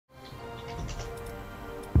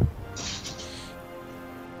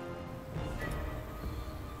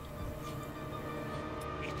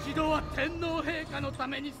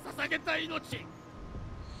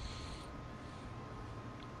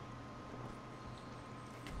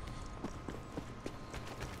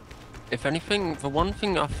If anything, the one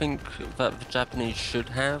thing I think that the Japanese should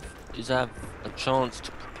have is have a chance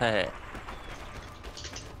to prepare.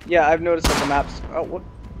 Yeah, I've noticed that the maps. Oh,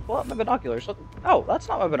 what? My binoculars. What? Oh, that's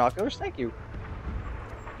not my binoculars. Thank you.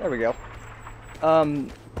 There we go.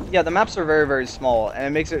 Yeah, the maps are very, very small, and it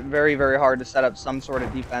makes it very, very hard to set up some sort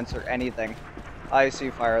of defense or anything. I see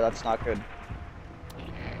fire. That's not good.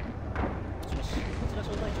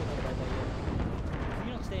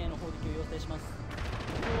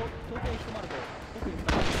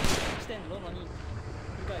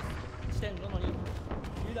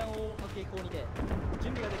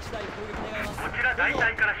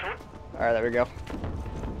 Alright, there we go.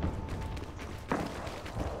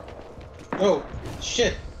 Oh,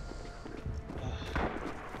 shit!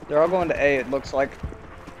 They're all going to A, it looks like.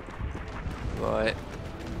 Right.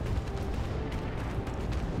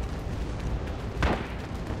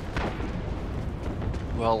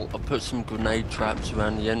 Well, I put some grenade traps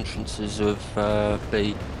around the entrances of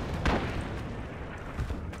B.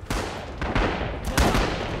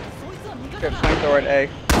 Get flamethrower at A.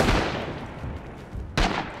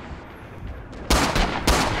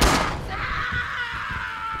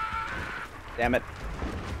 Damn it.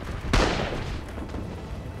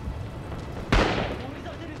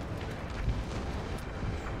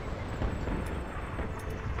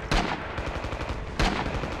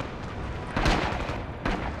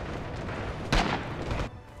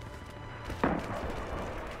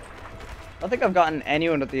 I don't think I've gotten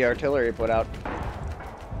anyone with the artillery put out.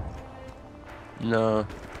 No.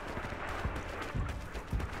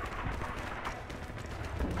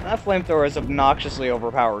 That flamethrower is obnoxiously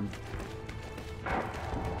overpowered.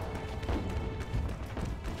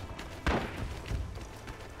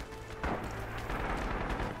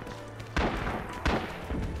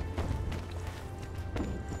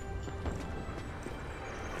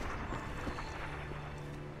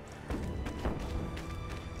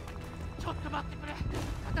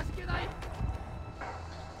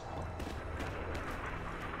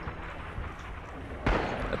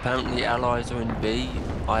 Apparently the allies are in B.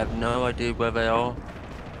 I have no idea where they are.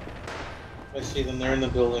 I see them, they're in the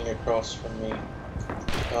building across from me.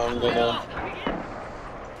 I'm gonna...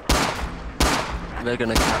 They're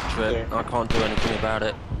gonna capture it. Yeah. I can't do anything about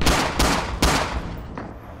it.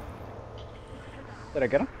 Did I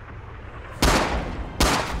get him?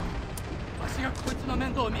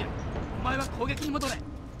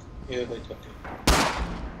 Yeah, they took it.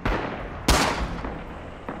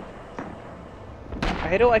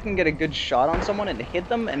 I hate how I can get a good shot on someone and hit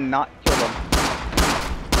them and not kill them.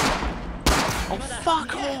 Oh,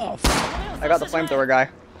 fuck off! I got the flamethrower guy.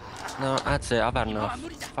 No, that's it. I've had enough.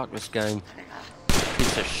 Fuck this game.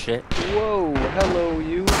 Piece of shit. Whoa, hello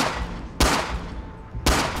you.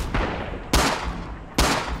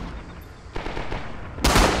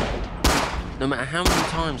 No matter how many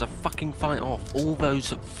times I fucking fight off all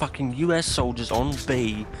those fucking US soldiers on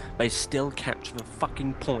B, they still capture the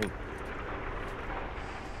fucking point.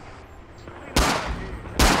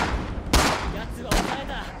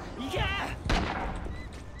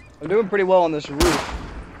 I'm doing pretty well on this roof.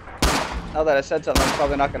 Now that I said something that's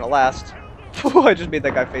probably not gonna last. I just made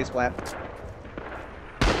that guy faceplant.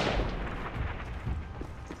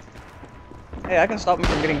 Hey, I can stop him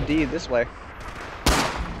from getting D'd this way.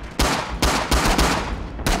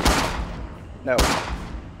 No.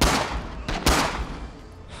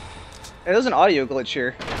 Hey, there's an audio glitch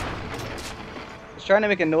here. I was trying to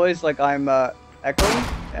make a noise like I'm echoing,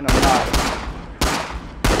 and I'm not.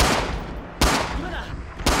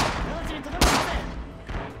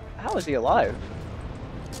 How is he alive?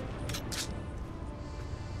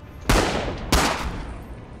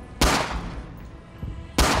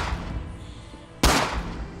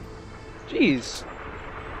 Jeez.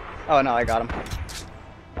 Oh no, I got him.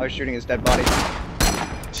 I was shooting his dead body.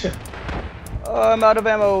 Oh, I'm out of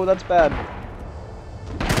ammo. That's bad.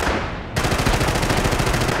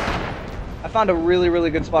 I found a really, really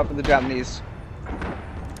good spot for the Japanese.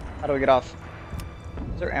 How do we get off?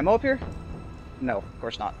 Is there ammo up here? No, of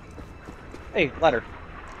course not. Hey, ladder.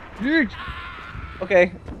 Yeet.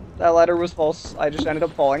 Okay, that ladder was false. I just ended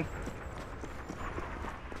up falling.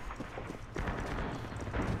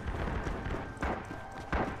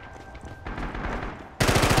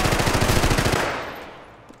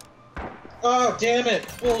 Oh, damn it!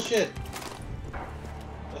 Bullshit!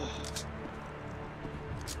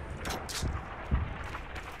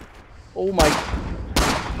 Oh my...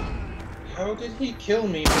 How did he kill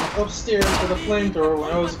me from upstairs with a flamethrower when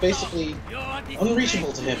I was basically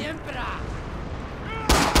unreachable to him?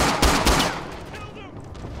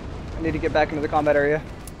 I need to get back into the combat area.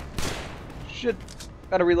 Shit.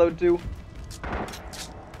 Gotta reload too.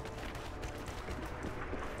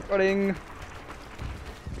 Running.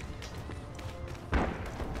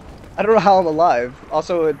 I don't know how I'm alive.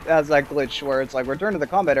 Also, it has that glitch where it's like return to the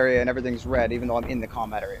combat area and everything's red, even though I'm in the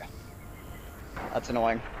combat area. That's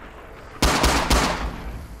annoying.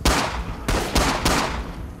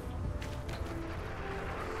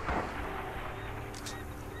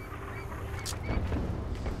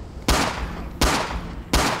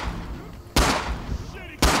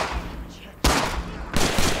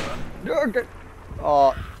 Okay.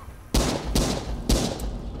 Well,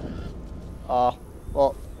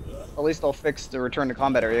 at least I'll fix the return to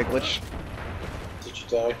combat area glitch. Did you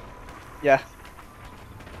die? Yeah.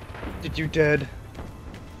 Did you dead?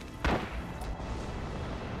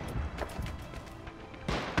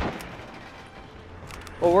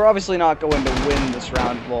 Well, we're obviously not going to win this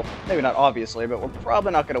round. Well, maybe not obviously, but we're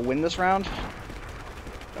probably not going to win this round.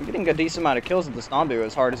 I'm getting a decent amount of kills with this Nambu,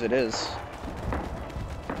 as hard as it is.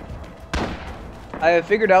 I have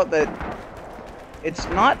figured out that it's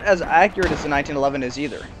not as accurate as the 1911 is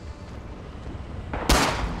either.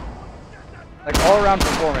 Like, all-around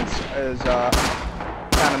performance is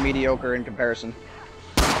kind of mediocre in comparison.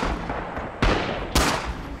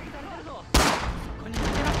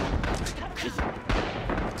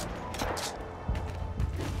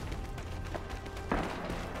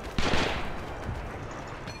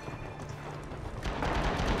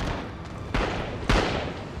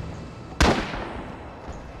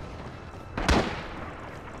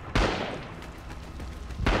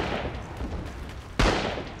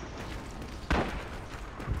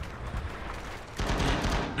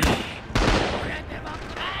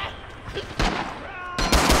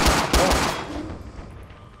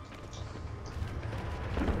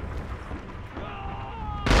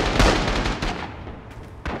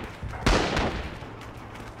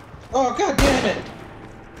 Oh, god damn it!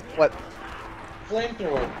 What?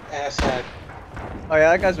 Flamethrower, asshat. Oh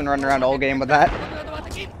yeah, that guy's been running around all game with that.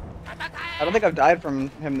 I don't think I've died from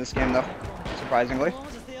him this game though, surprisingly.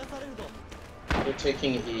 They're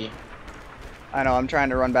taking E. I know, I'm trying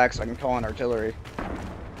to run back so I can call in artillery.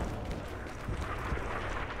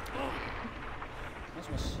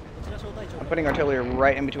 I'm putting artillery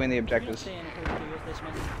right in between the objectives.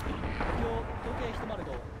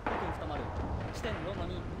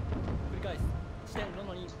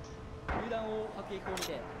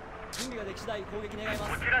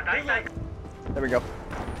 There we go.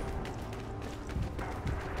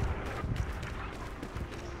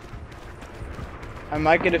 I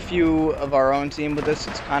might get a few of our own team with this.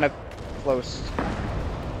 It's kind of close.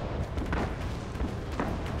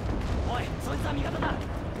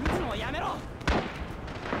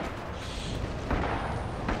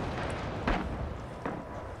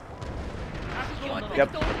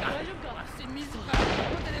 Yep.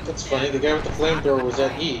 That's funny, the guy with the flamethrower was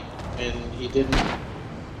at E, and he didn't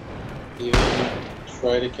even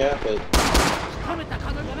try to cap it.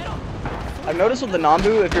 I've noticed with the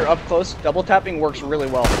Nambu, if you're up close, double tapping works really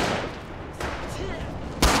well.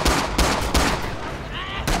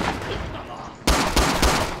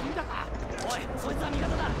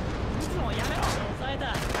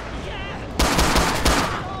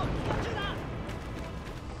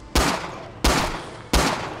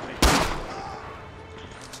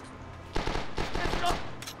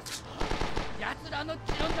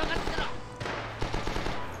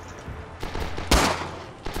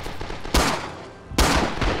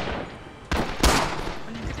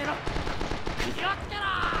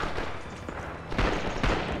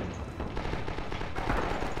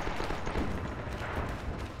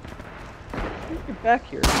 Get back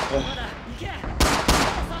here.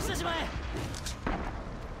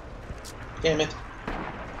 Damn it.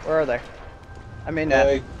 Where are they? I mean,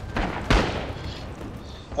 I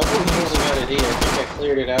wasn't using out at E, I think I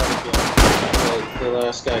cleared it out again. But the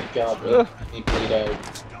last guy got me. He bleed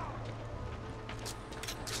out.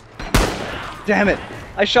 damn it!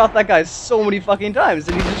 I shot that guy so many fucking times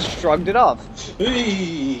and he just shrugged it off.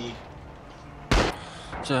 Hey!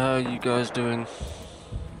 So how are you guys doing?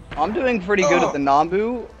 I'm doing pretty good at the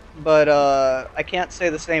Nambu, but I can't say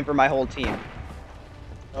the same for my whole team.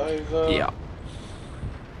 I've Yeah.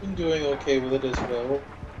 been doing okay with it as well.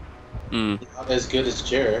 Not as good as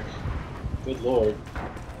Jarek. Good lord.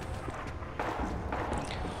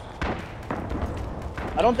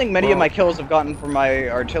 I don't think many of my kills have gotten from my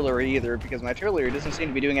artillery either, because my artillery doesn't seem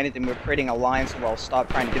to be doing anything but creating a line, so I'll stop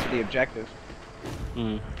trying to get to the objective.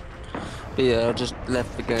 But yeah, I just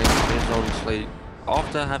left the game because honestly,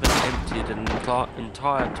 after having emptied an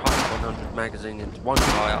entire Type 100 magazine into one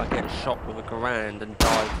guy, I get shot with a Garand and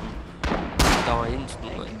die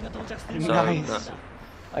instantly. So, Nice.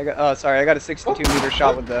 I got. Oh, sorry. I got a 62-meter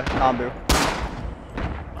shot with the Nambu.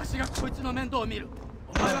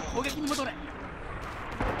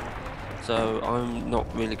 So I'm not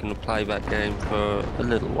really going to play that game for a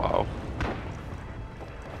little while.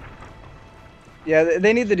 Yeah,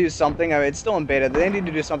 they need to do something. I mean, it's still in beta. They need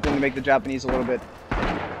to do something to make the Japanese a little bit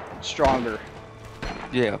stronger.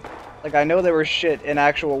 Yeah. Like, I know they were shit in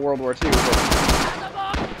actual World War II,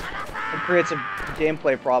 but it creates a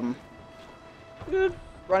gameplay problem.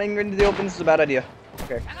 Running into the opens is a bad idea.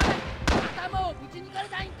 Okay.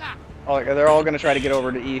 Oh, okay, they're all gonna try to get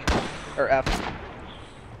over to E or F.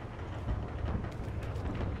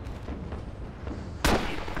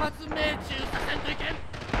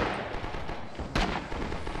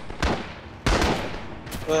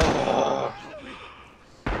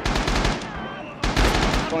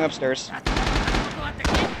 Going upstairs.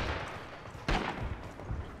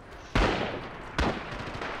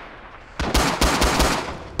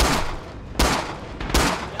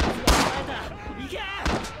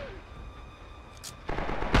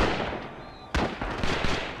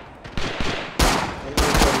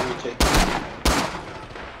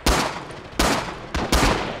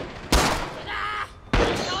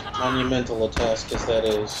 Monumental a task as that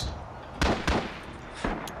is.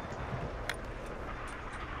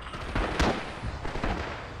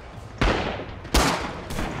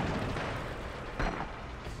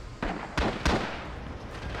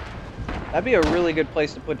 That'd be a really good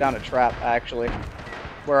place to put down a trap, actually.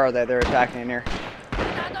 Where are they? They're attacking in here.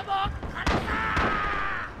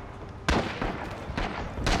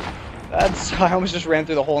 That's... I almost just ran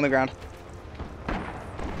through the hole in the ground.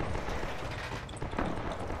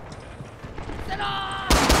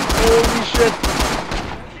 Holy shit!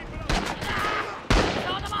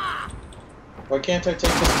 Why can't I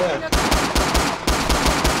take this back?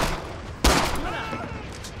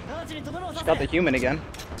 Just got the human again.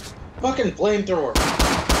 Fucking flamethrower!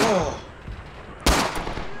 Oh.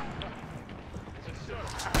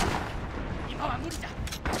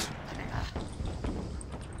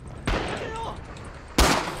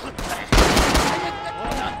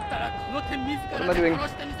 What am I doing?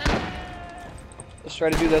 Let's try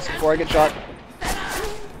to do this before I get shot.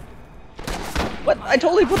 What? I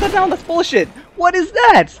totally put that down. That's bullshit. What is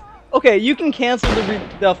that? Okay, you can cancel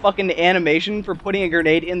the fucking animation for putting a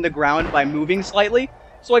grenade in the ground by moving slightly.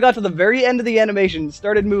 So I got to the very end of the animation,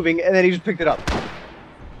 started moving, and then he just picked it up.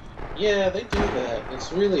 Yeah, they do that.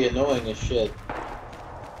 It's really annoying as shit.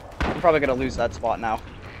 I'm probably gonna lose that spot now.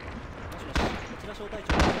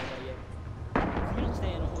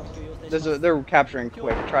 They're capturing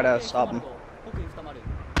quick. Try to stop them.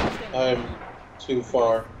 I'm too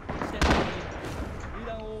far.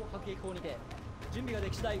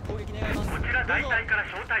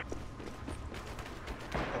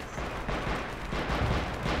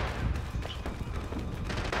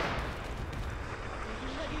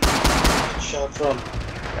 Shot from.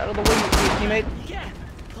 Get out of the way, you teammate.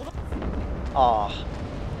 Aw.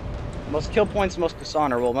 Most kill points, most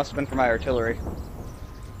dishonorable. Must have been for my artillery.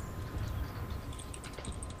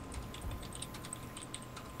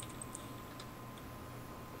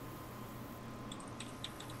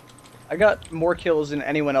 I got more kills than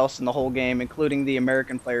anyone else in the whole game, including the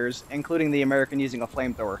American players, including the American using a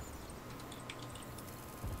flamethrower.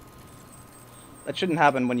 That shouldn't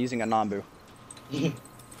happen when using a Nambu.